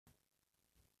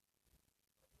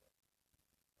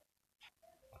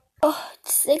Oh,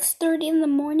 it's 6:30 in the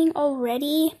morning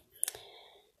already.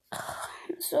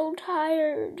 I'm so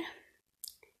tired.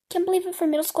 Can't believe it, for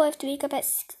middle school I have to wake up at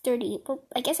 6:30. Well,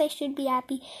 I guess I should be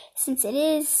happy since it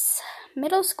is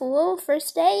middle school.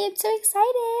 First day, I'm so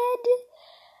excited.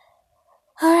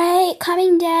 Alright,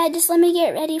 coming Dad, just let me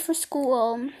get ready for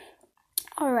school.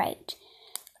 Alright,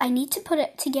 I need to put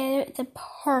it together the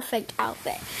perfect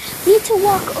outfit. I need to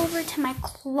walk over to my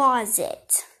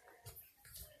closet.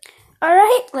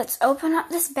 Alright, let's open up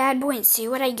this bad boy and see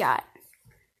what I got.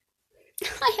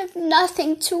 I have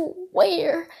nothing to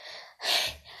wear.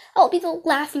 I'll be the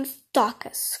laughing stock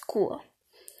at school.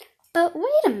 But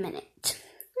wait a minute.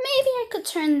 Maybe I could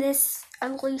turn this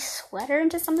ugly sweater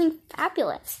into something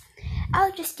fabulous.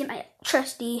 I'll just get my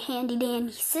trusty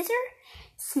handy-dandy scissor,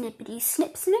 snippity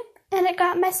snip snip, and I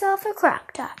got myself a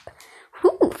crop top.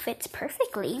 Ooh, fits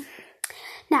perfectly.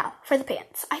 Now, for the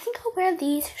pants. I think I'll wear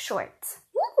these shorts.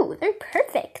 Ooh, they're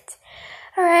perfect.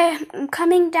 Alright, I'm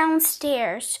coming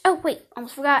downstairs. Oh, wait,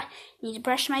 almost forgot. Need to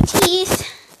brush my teeth.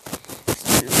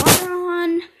 Turn the water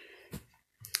on.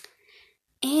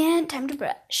 And time to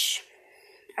brush.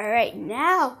 Alright,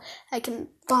 now I can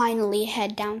finally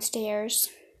head downstairs.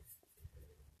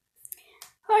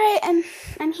 Alright,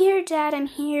 I'm here, Dad. I'm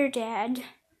here, Dad.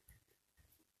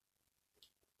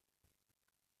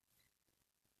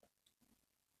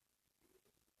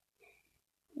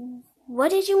 What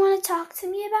did you want to talk to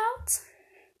me about?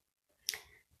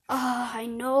 I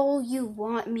know you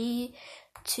want me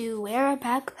to wear a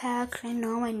backpack. I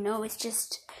know. It's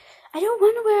just, I don't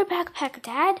want to wear a backpack,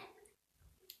 Dad.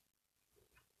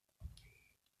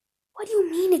 What do you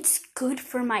mean it's good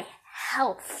for my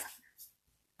health?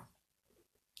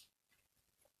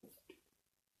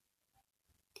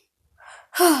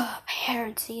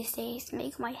 Parents these days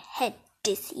make my head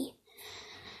dizzy.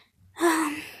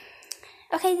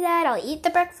 Okay, Dad, I'll eat the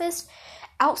breakfast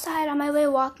outside on my way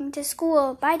walking to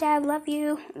school. Bye, Dad, love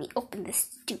you. Let me open this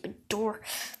stupid door.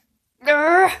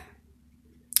 Alright.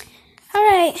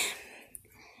 I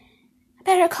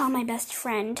better call my best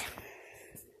friend.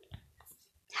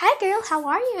 Hi, girl, how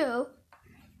are you?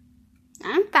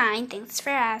 I'm fine, thanks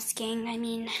for asking. I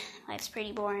mean, life's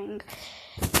pretty boring.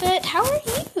 But how are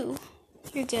you?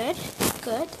 You're good?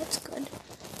 Good, that's good.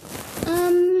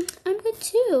 I'm good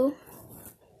too.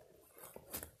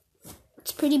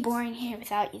 It's pretty boring here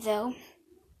without you, though.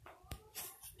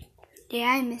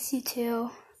 Yeah, I miss you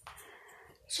too.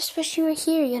 Just wish you were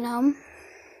here, you know.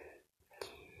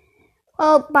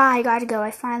 Well, bye, I gotta go.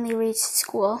 I finally reached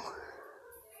school.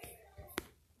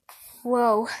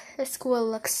 Whoa, the school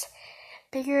looks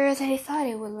bigger than I thought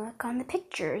it would look on the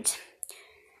pictures.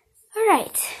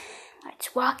 Alright,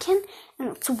 let's walk in, and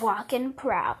let's walk in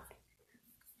proud.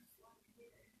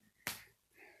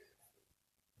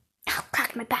 Oh,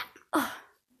 cracked my back. Oh,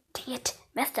 dang it,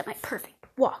 messed up my perfect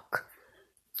walk.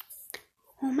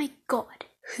 Oh my god,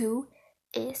 who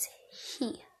is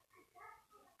he?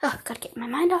 Oh, gotta get my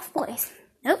mind off boys.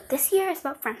 Nope, this year is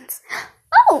about friends.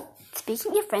 Oh,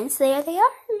 speaking of friends, there they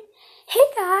are. Hey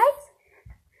guys.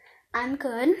 I'm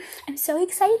good. I'm so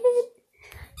excited.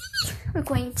 We're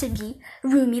going to be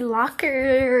roomy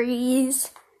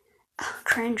lockers. Oh,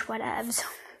 cringe, whatevs.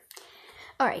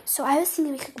 Alright, so I was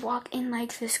thinking we could walk in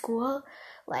like the school.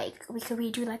 Like, we could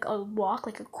redo like a walk,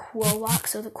 like a cool walk,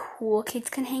 so the cool kids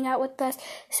can hang out with us,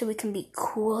 so we can be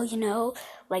cool, you know,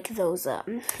 like those,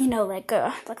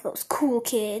 like those cool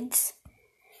kids.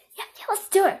 Yeah, let's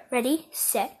do it. Ready,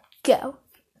 set, go.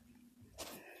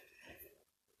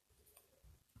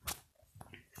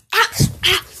 Ow!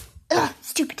 Ugh,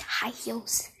 stupid high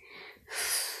heels.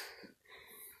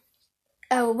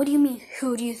 Oh, what do you mean,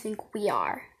 who do you think we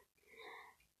are?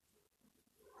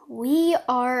 We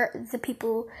are the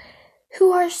people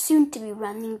who are soon to be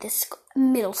running this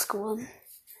middle school.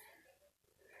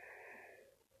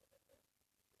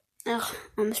 Oh,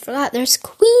 almost forgot. There's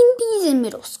queen bees in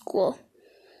middle school.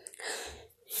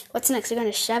 What's next? They're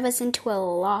gonna shove us into a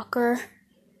locker.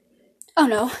 Oh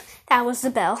no, that was the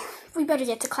bell. We better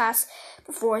get to class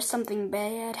before something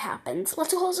bad happens.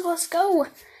 Let's go.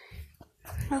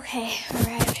 Okay,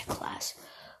 arrived at class.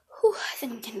 Whew, I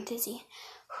think I'm getting dizzy.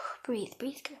 Breathe,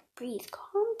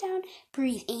 calm down.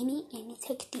 Breathe, Amy,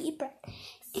 take a deep breath.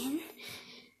 In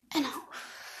and out.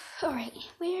 Alright,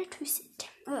 where to sit?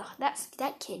 Ugh,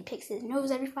 that kid picks his nose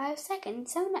every 5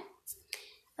 seconds, so nice.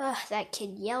 Ugh, that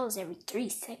kid yells every 3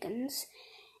 seconds.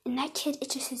 And that kid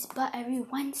itches his butt every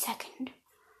 1 second.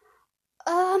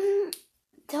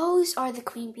 Those are the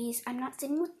queen bees. I'm not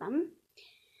sitting with them.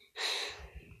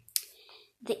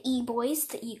 The E-boys,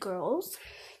 the E-girls.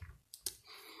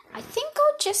 I think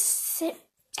I'll just sit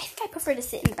I think I prefer to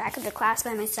sit in the back of the class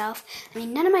by myself. I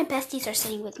mean, none of my besties are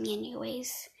sitting with me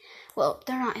anyways. Well,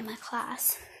 they're not in my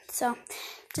class. So, I'm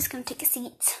just gonna take a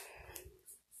seat.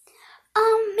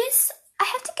 Miss, I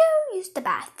have to go use the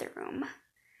bathroom.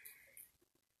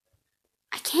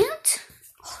 I can't?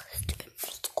 Oh, this stupid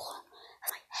school.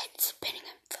 My head's spinning.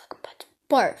 I'm fucking about to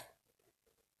barf.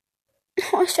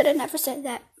 Oh, I should have never said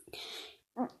that.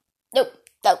 Nope,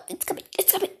 it's coming.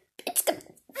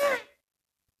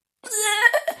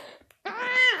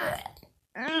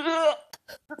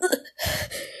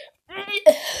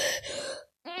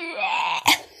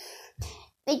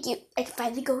 Thank you. I can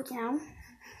finally go now.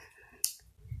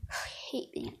 I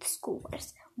hate being at the school.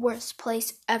 Worst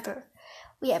place ever.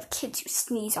 We have kids who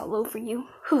sneeze all over you.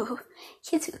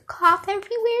 Kids who cough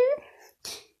everywhere.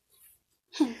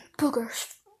 And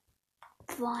boogers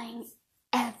flying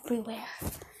everywhere.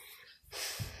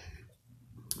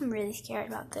 I'm really scared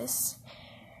about this.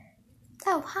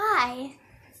 Oh, hi.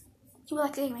 You would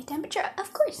like to take my temperature?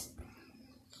 Of course.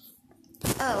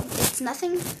 Oh, it's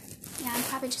nothing? Yeah, I'm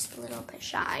probably just a little bit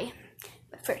shy.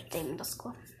 My first day in middle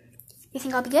school. You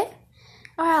think I'll be good?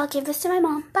 Alright, I'll give this to my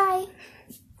mom. Bye.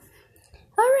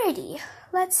 Alrighty,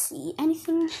 let's see.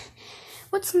 Anything?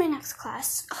 What's my next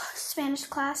class? Oh, Spanish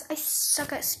class. I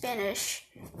suck at Spanish.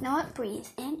 You know what? Breathe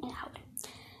in and out.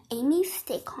 Amy,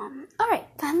 stay calm. Alright,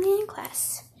 finally in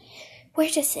class. Where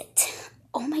to sit?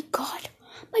 Oh my god.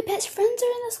 My best friends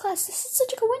are in this class. This is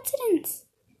such a coincidence.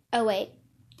 Oh wait,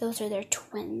 those are their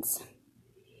twins.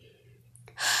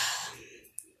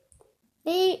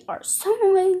 They are so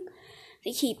annoying.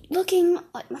 They keep looking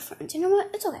like my friends. You know what?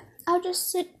 It's okay. I'll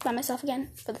just sit by myself again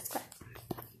for this class.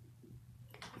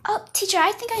 Oh, teacher,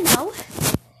 I think I know.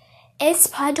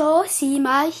 Espado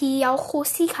sima hiya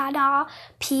hosikana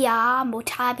pia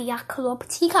motabia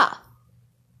kloptika.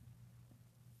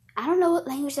 I don't know what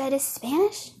language that is.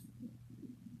 Spanish?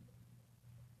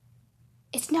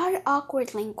 It's not an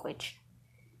awkward language.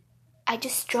 I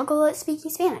just struggle at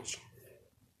speaking Spanish.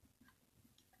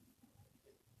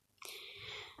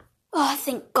 Oh,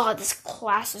 thank God this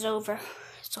class is over.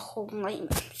 It's a whole night.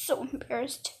 I'm so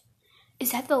embarrassed.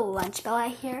 Is that the lunch bell I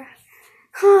hear?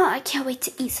 I can't wait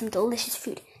to eat some delicious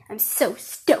food. I'm so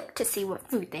stoked to see what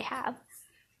food they have.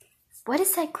 What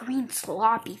is that green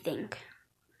sloppy thing?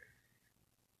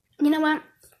 You know what?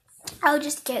 I'll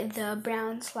just get the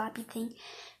brown sloppy thing.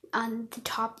 On the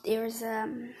top, there's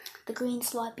the green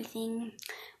sloppy thing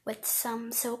with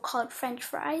some so-called French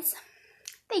fries.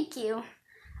 Thank you.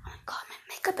 Oh my god, my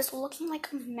makeup is looking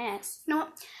like a mess. You know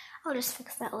what? I'll just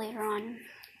fix that later on.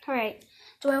 Alright,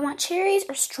 do I want cherries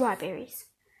or strawberries?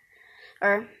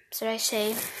 Or should I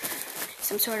say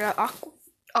some sort of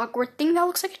awkward thing that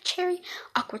looks like a cherry?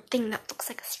 Awkward thing that looks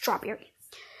like a strawberry.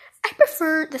 I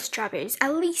prefer the strawberries.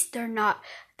 At least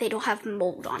they don't have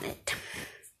mold on it.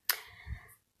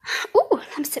 Ooh,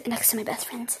 I'm sitting next to my best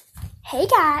friends. Hey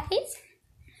guys!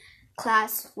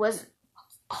 Class was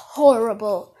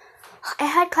horrible. I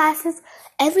had classes,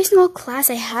 every single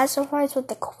class I had so far is with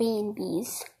the queen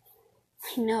bees.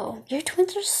 I know, your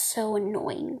twins are so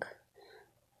annoying.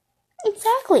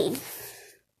 Exactly.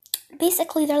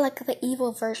 Basically, they're like the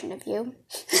evil version of you.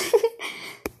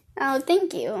 Oh,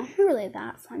 thank you. You're really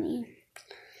that funny.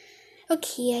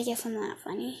 Okay, I guess I'm not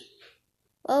funny.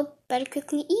 Well, better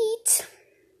quickly eat.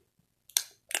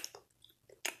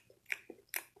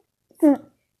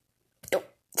 Don't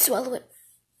swallow it.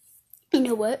 You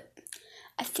know what?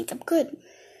 I think I'm good.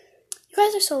 You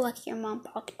guys are so lucky your mom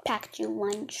packed you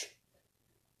lunch.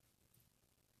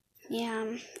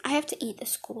 Yeah, I have to eat the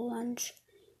school lunch.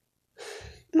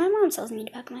 My mom tells me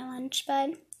to pack my lunch,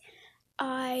 but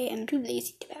I am too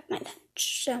lazy to pack my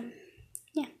lunch. So,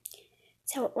 yeah,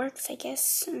 that's how it works, I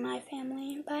guess, in my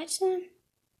family. But,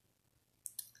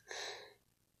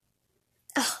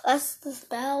 oh, that's the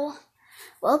bell.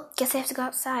 Well, guess I have to go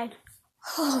outside.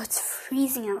 Oh, it's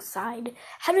freezing outside.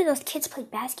 How do those kids play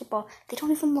basketball? They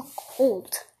don't even look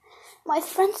cold. My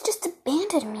friends just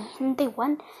abandoned me, and they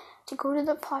went to go to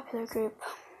the popular group.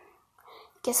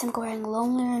 Guess I'm growing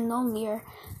lonelier and lonelier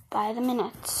by the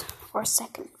minute, or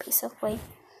second, basically.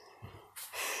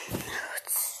 Oh,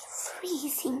 it's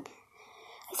freezing.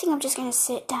 I think I'm just gonna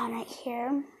sit down right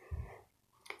here.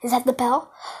 Is that the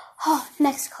bell? Oh,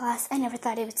 next class. I never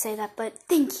thought I would say that, but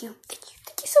thank you.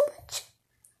 Thank you so much.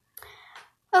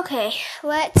 Okay,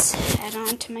 let's head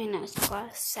on to my next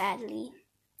class, sadly.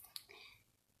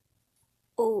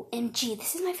 OMG,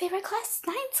 this is my favorite class,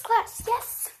 science class,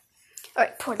 yes.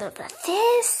 Alright, pour a little bit of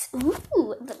this.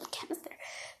 Ooh, a little canister.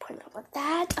 Pour a little bit of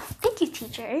that. Oh, thank you,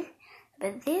 teacher. A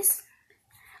bit of this.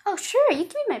 Oh, sure, you can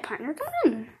be my partner. Come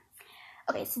on.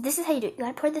 Okay, so this is how you do it. You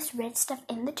gotta pour this red stuff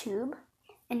in the tube.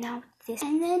 And now this,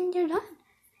 and then you're done.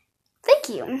 Thank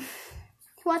you.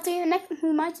 Who wants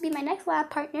to be my next lab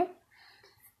partner?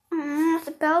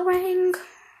 The bell rang.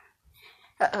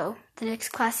 Uh-oh, the next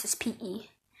class is PE.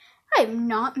 I am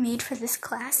not made for this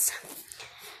class.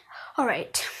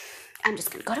 Alright, I'm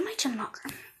just gonna go to my gym locker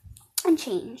and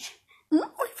change. Ooh,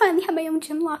 I finally have my own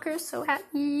gym locker, so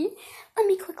happy. Let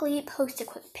me quickly post a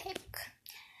quick pic.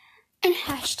 And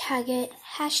hashtag it,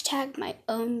 hashtag my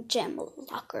own gym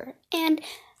locker. And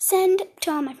send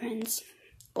to all my friends.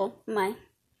 Well, my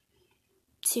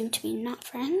soon-to-be not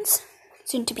friends.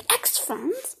 Soon-to-be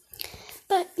ex-friends.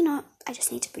 But, you know, I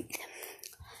just need to breathe.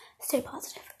 Stay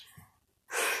positive.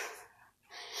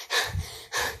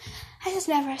 I just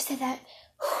never said that.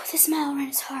 This smile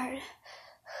runs hard.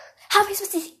 How am I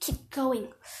supposed to keep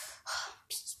going?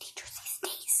 These teachers these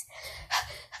days.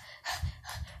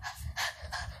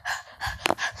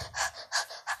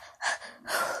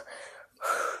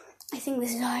 I think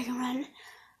this is all I can run.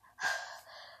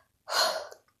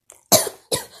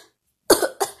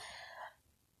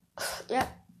 Yep,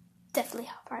 definitely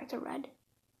how far I can run.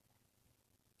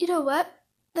 You know what?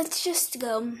 Let's just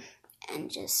go and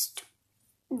just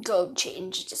go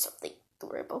change to something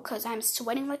durable because I'm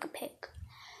sweating like a pig.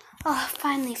 Oh,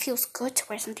 finally feels good to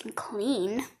wear something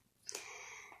clean.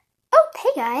 Oh,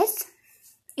 hey guys.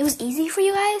 It was easy for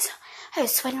you guys? I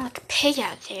was sweating like a pig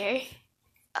out there.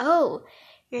 Oh,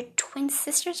 your twin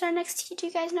sisters are next to you. Do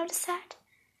you guys notice that?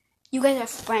 You guys are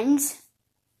friends?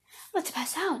 Let's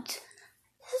pass out.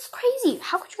 This is crazy.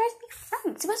 How could you guys be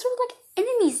friends? You guys were like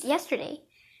enemies yesterday.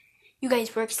 You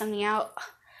guys worked something out.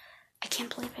 I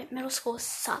can't believe it. Middle school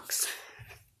sucks.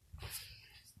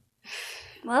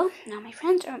 Well, now my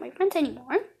friends aren't my friends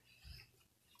anymore.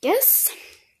 Yes,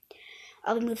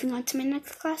 I'll be moving on to my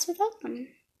next class without them.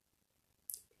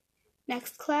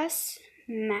 Next class,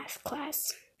 math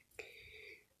class.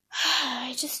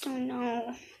 I just don't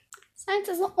know. Science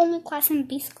is the only class I'm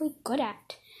basically good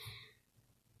at.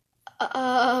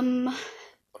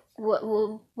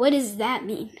 What does that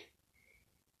mean?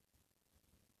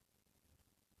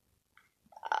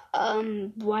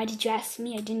 Why did you ask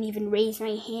me? I didn't even raise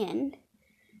my hand.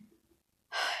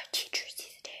 Teachers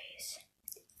these days.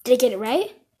 Did I get it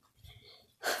right?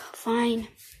 Fine.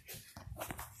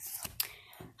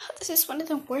 This is one of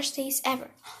the worst days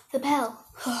ever. The bell.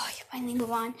 I can finally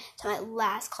move on to my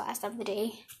last class of the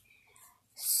day.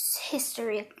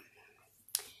 History.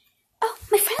 Oh,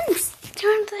 my friends!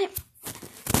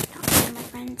 Not my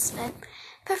friends, but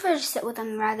I prefer to sit with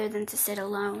them rather than to sit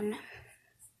alone.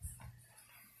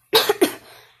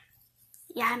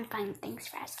 Yeah, I'm fine. Thanks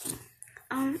for asking.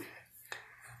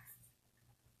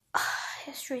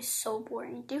 History is so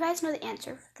boring. Do you guys know the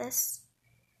answer for this?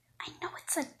 I know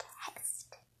it's a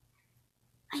test.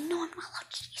 I know I'm not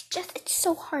allowed to. It's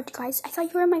so hard, guys. I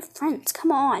thought you were my friends.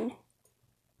 Come on.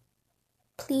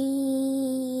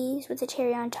 Please, with the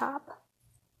cherry on top.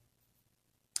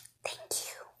 Thank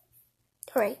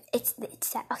you. Alright, it's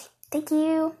that. Okay, thank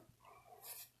you.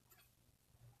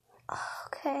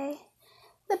 Okay.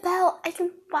 The bell, I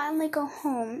can finally go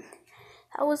home.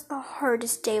 That was the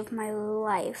hardest day of my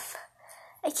life.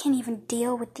 I can't even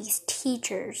deal with these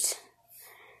teachers.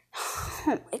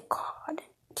 Oh my god.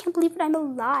 I can't believe that I'm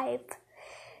alive.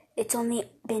 It's only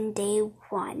been day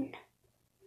 1.